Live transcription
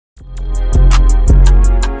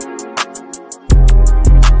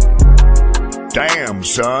Damn,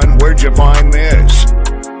 son, where'd you find this?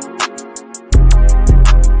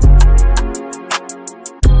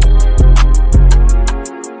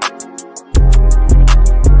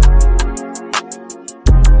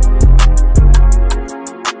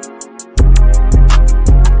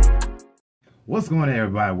 What's going on,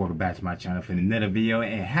 everybody? Welcome back to my channel for another video,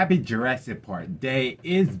 and happy Jurassic Park Day.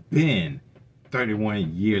 It's been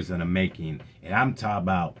 31 years in the making, and I'm talking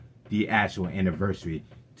about the actual anniversary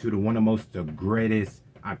to the greatest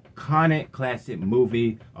iconic classic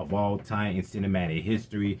movie of all time in cinematic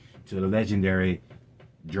history, to the legendary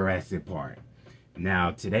Jurassic Park. Now,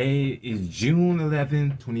 today is June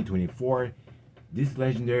 11, 2024. This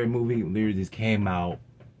legendary movie literally just came out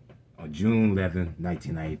on June 11,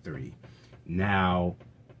 1993. Now,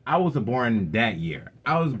 I wasn't born that year.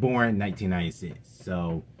 I was born in 1996.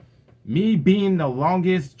 So, me being the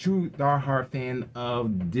longest true diehard fan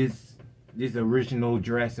of this original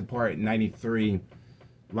Jurassic Park 93,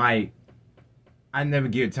 like, I never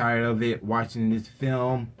get tired of it watching this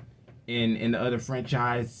film in the other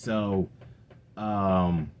franchise. So,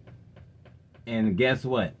 and guess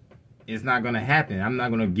what? It's not gonna happen. I'm not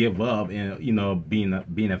gonna give up and, you know, being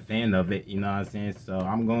a fan of it, you know what I'm saying? So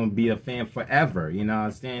I'm gonna be a fan forever, you know what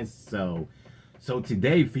I'm saying? So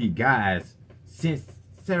today for you guys, since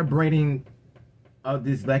celebrating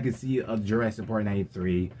this legacy of Jurassic Park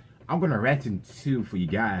 93, I'm gonna react to for you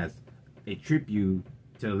guys a tribute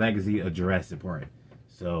to the legacy of Jurassic Park.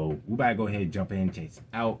 So we better go ahead and jump in and check it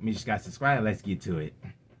out. Make sure you guys subscribe. Let's get to it.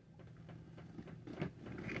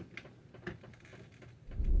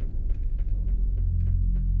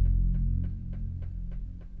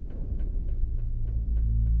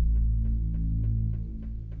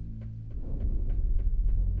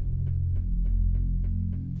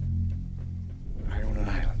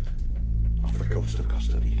 Coast of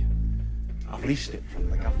Costa Rica. I've leased it from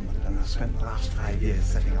the government, and I've spent the last 5 years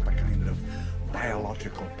setting up a kind of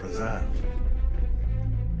biological preserve.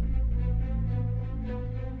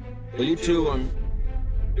 Will you two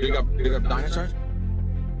dig up dinosaurs?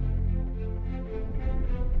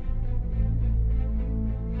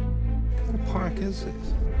 What kind of park is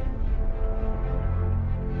this?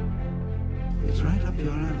 It's right up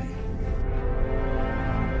your alley.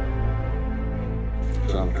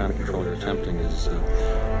 So the kind of control you're attempting is,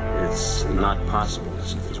 it's not possible.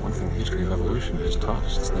 If there's one thing the history of evolution has taught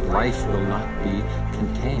us, it's that life will not be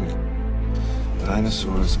contained.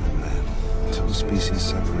 Dinosaurs and man, until the species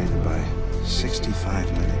separated by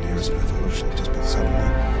 65 million years of evolution, have just been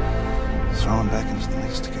suddenly thrown back into the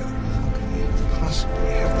mix together. How can we possibly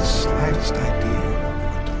have the slightest idea of what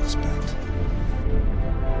we were to expect?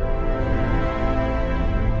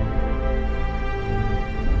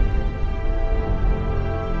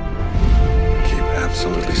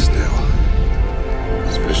 Absolutely still.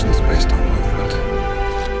 This vision is based on movement.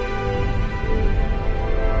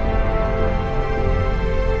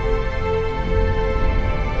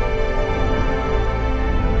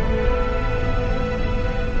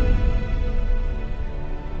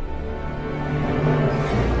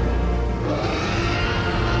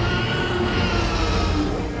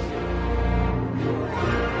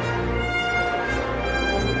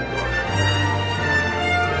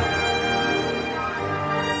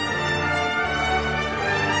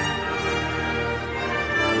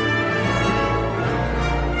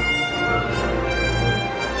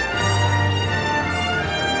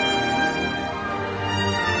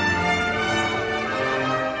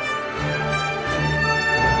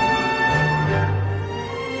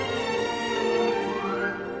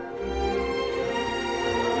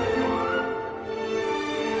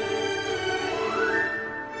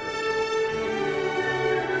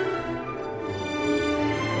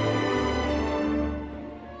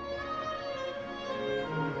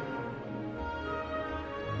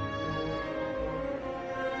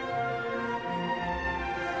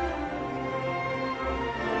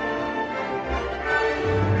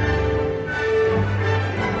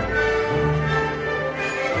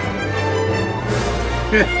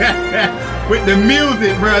 With the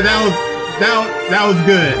music, bro, that was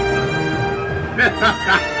good.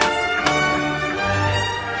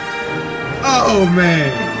 Oh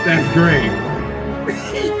man, that's great.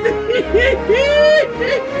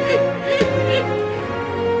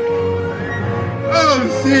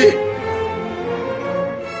 Oh shit.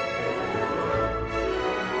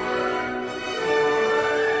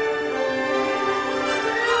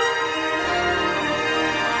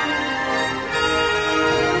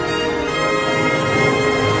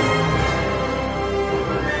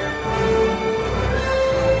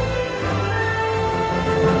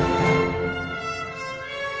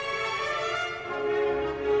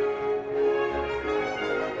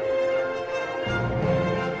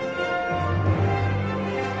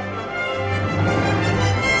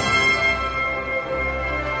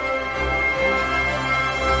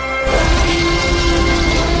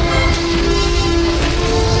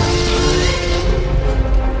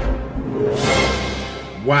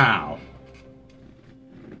 Wow.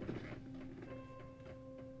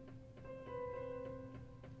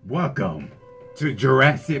 Welcome to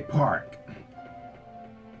Jurassic Park.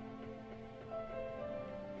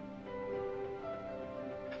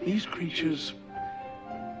 These creatures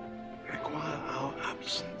require our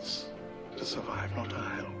absence to survive, not our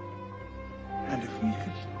help. And if we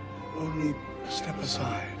could only step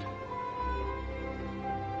aside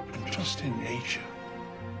and trust in nature,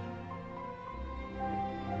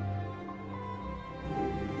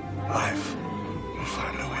 life will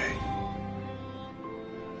find a way.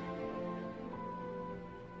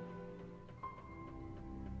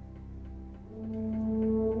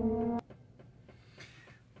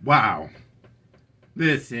 Wow.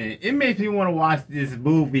 Listen, it makes me want to watch this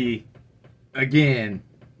movie again.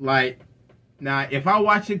 Like, now, if I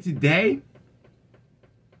watch it today,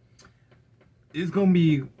 it's going to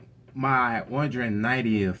be my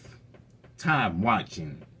 190th time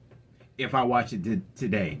watching. If I watch it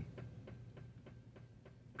today.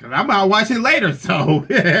 Because I might watch it later, so.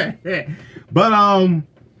 But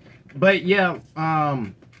yeah,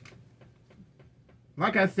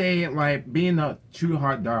 like I say, like being a true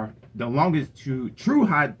the longest true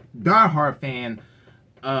diehard fan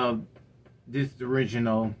of this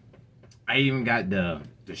original. I even got the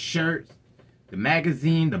shirts, the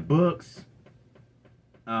magazine, the books.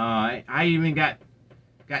 I even got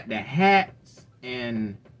the hats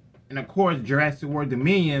and of course Jurassic World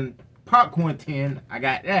Dominion popcorn tin. I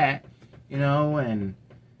got that, you know, and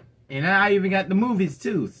I even got the movies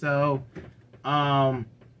too. So, now,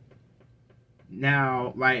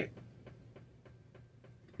 like,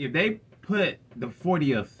 if they put the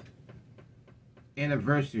 40th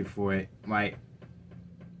anniversary for it, like,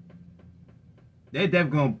 they're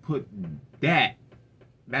definitely gonna put that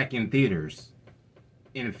back in theaters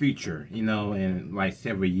in the future, you know, in like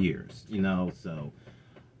several years, you know. So,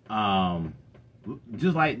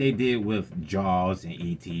 just like they did with Jaws and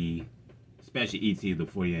E.T., especially E.T. the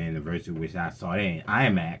 40th anniversary, which I saw it in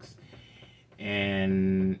IMAX.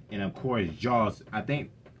 And of course Jaws. I think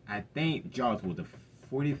Jaws was the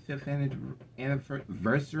 45th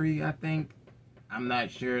anniversary. I think, I'm not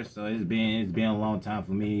sure. So it's been a long time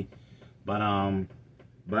for me. But I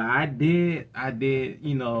did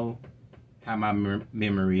you know have my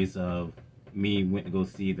memories of me went to go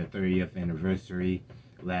see the 30th anniversary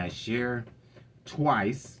last year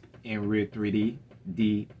twice in real 3D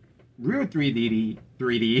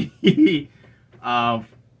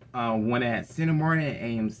one at Cinemark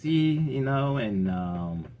and AMC, you know, and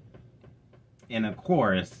of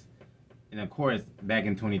course back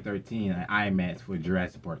in 2013 at IMAX for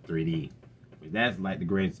Jurassic Park 3D. That's like the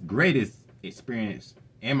greatest experience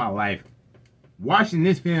in my life, watching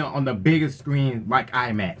this film on the biggest screen like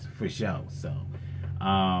IMAX for sure. So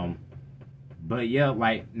but yeah,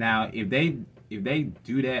 like now if they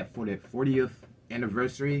do that for the 40th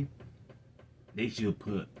anniversary, they should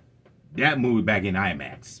put that movie back in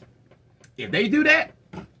IMAX. If they do that,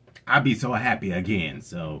 I'd be so happy again.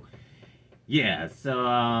 So yeah, so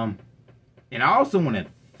and I also want to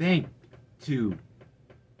thank to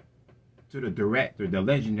the director, the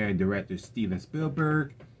legendary director Steven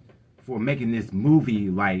Spielberg, for making this movie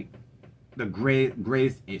like the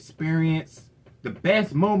greatest experience, the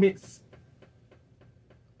best moments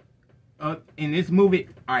in this movie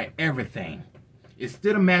are everything. It's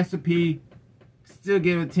still a masterpiece. Still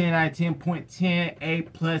give it a 10 out of 10.10 A++.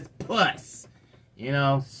 You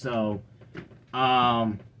know, so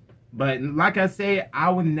but like I say, I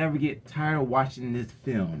would never get tired of watching this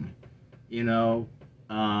film. You know,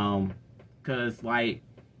 cause like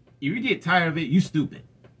if you get tired of it, you stupid.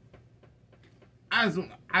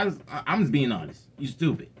 I'm just being honest. You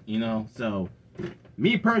stupid. You know, so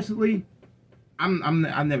me personally,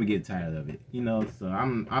 I never get tired of it, you know. So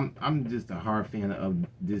I'm just a hard fan of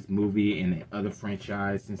this movie and the other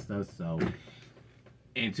franchise and stuff. So,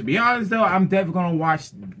 and to be honest though, I'm definitely gonna watch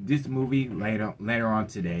this movie later on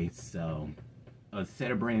today. So,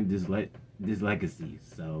 celebrating this legacy.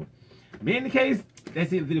 So, but in the case,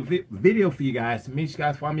 that's it for the video for you guys. Make sure you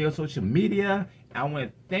guys follow me on social media. I want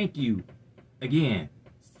to thank you again,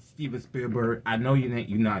 Steven Spielberg. I know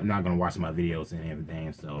you're not gonna watch my videos and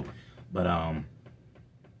everything. So. But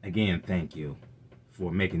again, thank you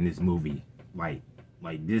for making this movie like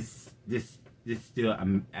this still a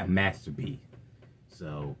masterpiece.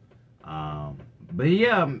 So but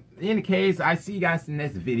yeah, in any case, I see you guys in the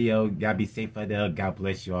next video. Gotta be safe out there. God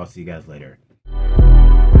bless you all. See you guys later.